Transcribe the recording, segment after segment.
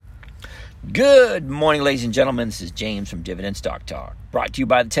Good morning, ladies and gentlemen. This is James from Dividend Stock Talk, brought to you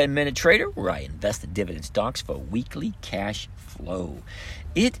by the 10-Minute Trader, where I invest in dividend stocks for weekly cash flow.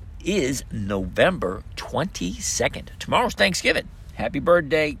 It is November 22nd. Tomorrow's Thanksgiving. Happy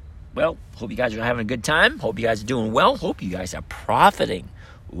birthday. Well, hope you guys are having a good time. Hope you guys are doing well. Hope you guys are profiting.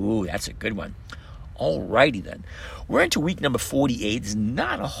 Ooh, that's a good one. All righty then. We're into week number 48. There's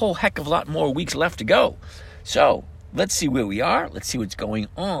not a whole heck of a lot more weeks left to go. So, let's see where we are. Let's see what's going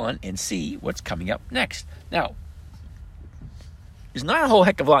on and see what's coming up next. Now, there's not a whole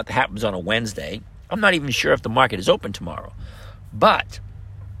heck of a lot that happens on a Wednesday. I'm not even sure if the market is open tomorrow. But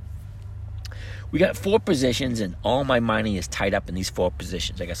we got 4 positions, and all my money is tied up in these 4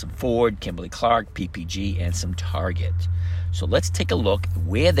 positions. I got some Ford, Kimberly-Clark, PPG, and some Target. So let's take a look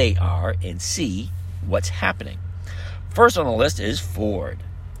where they are and see what's happening. First on the list is Ford.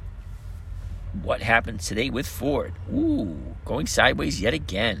 What happened today with Ford? Ooh, going sideways yet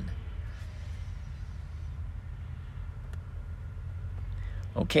again.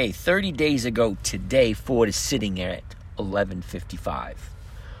 Okay, 30 days ago today, Ford is sitting at $11.55.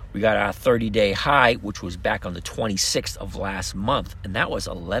 We got our 30-day high, which was back on the 26th of last month, and that was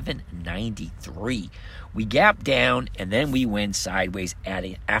 $11.93. We gapped down, and then we went sideways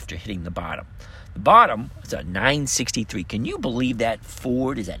after hitting the bottom. The bottom is at $9.63. Can you believe that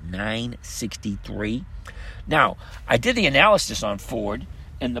Ford is at $9.63? Now, I did the analysis on Ford,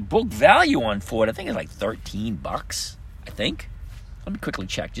 and the book value on Ford, I think, is like $13, I think. Let me quickly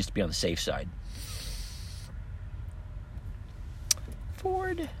check just to be on the safe side.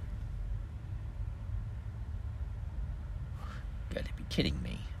 Ford. Got to be kidding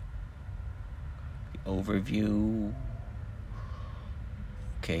me. The overview.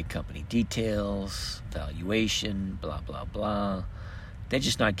 Okay, company details, valuation, blah, blah, blah. They're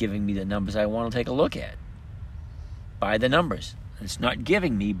just not giving me the numbers I want to take a look at. By the numbers. It's not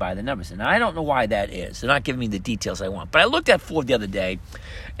giving me by the numbers. And I don't know why that is. They're not giving me the details I want. But I looked at Ford the other day,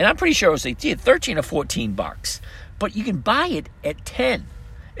 and I'm pretty sure it was like $13 or $14. But you can buy it at 10.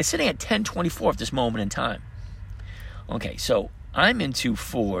 It's sitting at $10.24 at this moment in time. Okay, so I'm into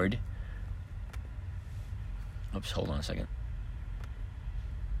Ford. Oops, hold on a second.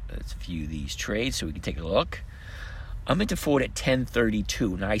 Let's view these trades so we can take a look. I'm into Ford at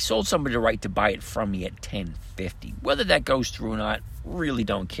 $10.32. Now, I sold somebody the right to buy it from me at $10.50. Whether that goes through or not, really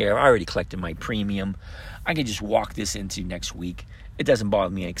don't care. I already collected my premium. I can just walk this into next week. It doesn't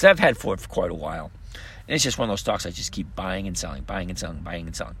bother me because I've had Ford for quite a while. And it's just one of those stocks I just keep buying and selling, buying and selling, buying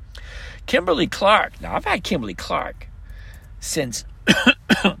and selling. Kimberly-Clark. Now, I've had Kimberly-Clark since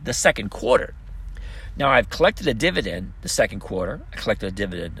the second quarter. Now, I've collected a dividend the second quarter. I collected a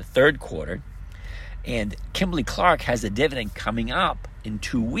dividend the third quarter. And Kimberly-Clark has a dividend coming up in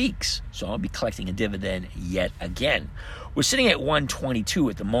 2 weeks. So I'll be collecting a dividend yet again. We're sitting at 122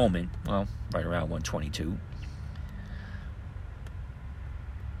 at the moment. Well, right around 122.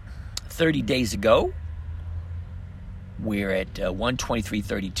 30 days ago, we're at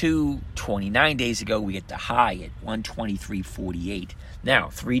 123.32. 29 days ago, we hit the high at 123.48. Now,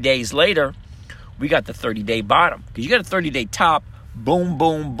 3 days later, we got the 30-day bottom. Because you got a 30-day top, boom,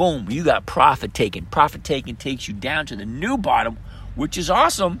 boom, boom. You got profit taking. Profit taking takes you down to the new bottom, which is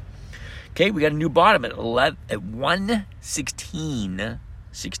awesome. Okay, we got a new bottom at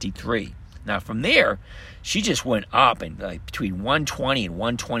 116.63. Now, from there, she just went up and like between 120 and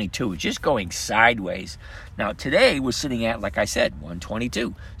 122. It's just going sideways. Now, today, we're sitting at, like I said,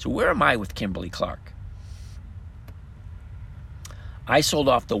 122. So where am I with Kimberly-Clark? I sold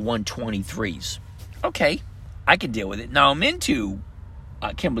off the 123s. Okay, I can deal with it. Now, I'm into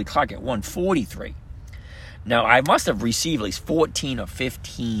Kimberly-Clark at 143. Now, I must have received at least 14 or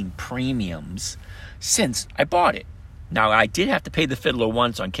 15 premiums since I bought it. Now, I did have to pay the fiddler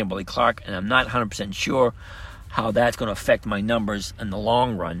once on Kimberly-Clark, and I'm not 100% sure how that's going to affect my numbers in the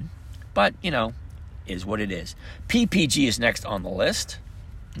long run. But, you know, is what it is. PPG is next on the list.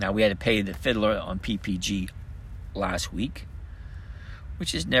 Now, we had to pay the fiddler on PPG last week,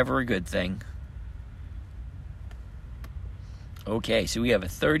 which is never a good thing. Okay, so we have a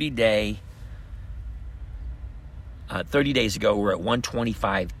 30-day. 30 days ago, we're at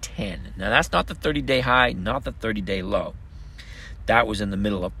 125.10. Now, that's not the 30-day high, not the 30-day low. That was in the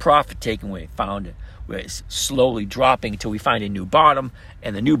middle of profit taking where it's slowly dropping until we find a new bottom.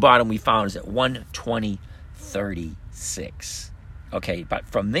 And the new bottom we found is at 120.36. Okay, but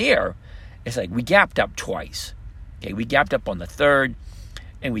from there, it's like we gapped up twice. Okay, we gapped up on the 3rd,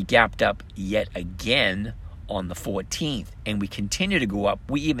 and we gapped up yet again on the 14th. And we continue to go up.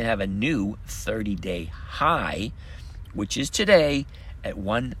 We even have a new 30-day high, which is today at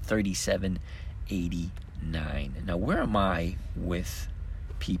 137.89. Now, where am I with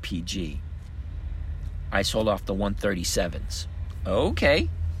PPG? I sold off the 137s. Okay.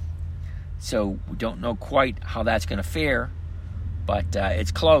 So we don't know quite how that's going to fare, but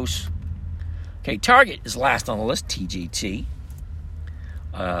it's close. Okay, Target is last on the list, TGT.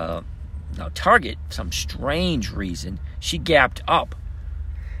 Now, Target, for some strange reason, she gapped up.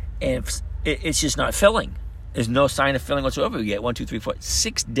 And it's just not filling. There's no sign of filling whatsoever. We get 1, 2, 3, 4,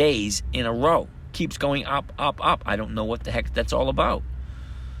 6 days in a row. Keeps going up, up, up. I don't know what the heck that's all about.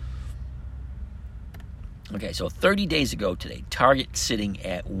 Okay, so 30 days ago today, Target sitting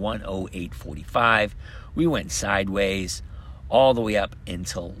at 108.45. We went sideways all the way up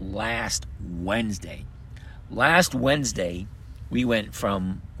until last Wednesday. Last Wednesday, we went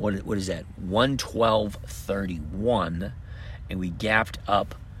from, what is that, 112.31, and we gapped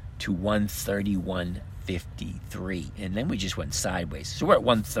up to 131.53. And then we just went sideways. So we're at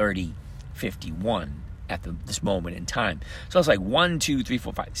 130.51 at this moment in time. So it's like 1, 2, 3,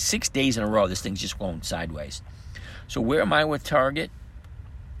 4, 5, 6 days in a row, this thing's just going sideways. So where am I with Target?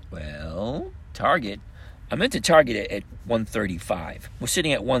 Well, Target, I'm into Target at 135. We're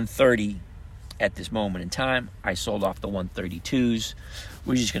sitting at 130 at this moment in time. I sold off the 132s.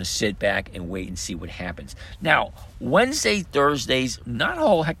 We're just going to sit back and wait and see what happens. Now, Wednesday, Thursdays, not a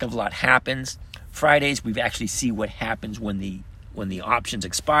whole heck of a lot happens. Fridays, we actually see what happens when the options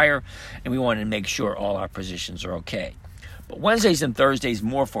expire, and we want to make sure all our positions are okay. But Wednesdays and Thursdays,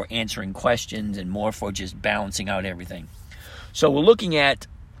 more for answering questions and more for just balancing out everything. So we're looking at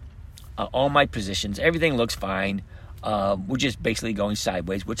all my positions. Everything looks fine. We're just basically going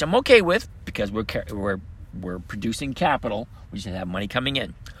sideways, which I'm okay with because we're producing capital. We just have money coming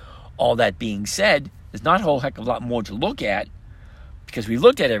in. All that being said, there's not a whole heck of a lot more to look at because we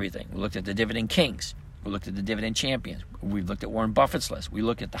looked at everything. We looked at the dividend kings. We looked at the dividend champions. We've looked at Warren Buffett's list. We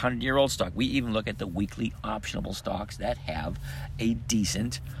look at the 100-year-old stock. We even look at the weekly optionable stocks that have a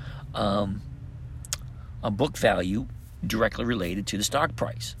decent a book value directly related to the stock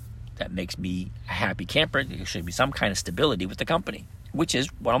price. That makes me a happy camper. There should be some kind of stability with the company, which is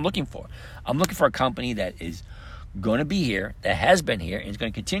what I'm looking for. I'm looking for a company that is going to be here, that has been here, and is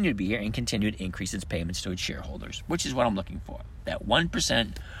going to continue to be here and continue to increase its payments to its shareholders, which is what I'm looking for. That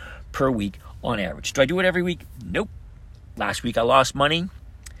 1% per week on average. Do I do it every week? Nope. Last week I lost money.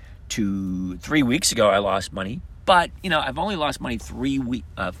 3 weeks ago I lost money. But, I've only lost money 5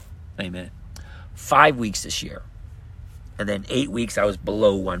 weeks this year. And then 8 weeks I was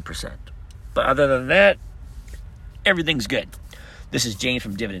below 1%. But other than that, everything's good. This is James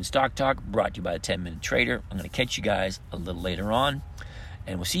from Dividend Stock Talk, brought to you by the 10-Minute Trader. I'm going to catch you guys a little later on.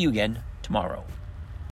 And we'll see you again tomorrow.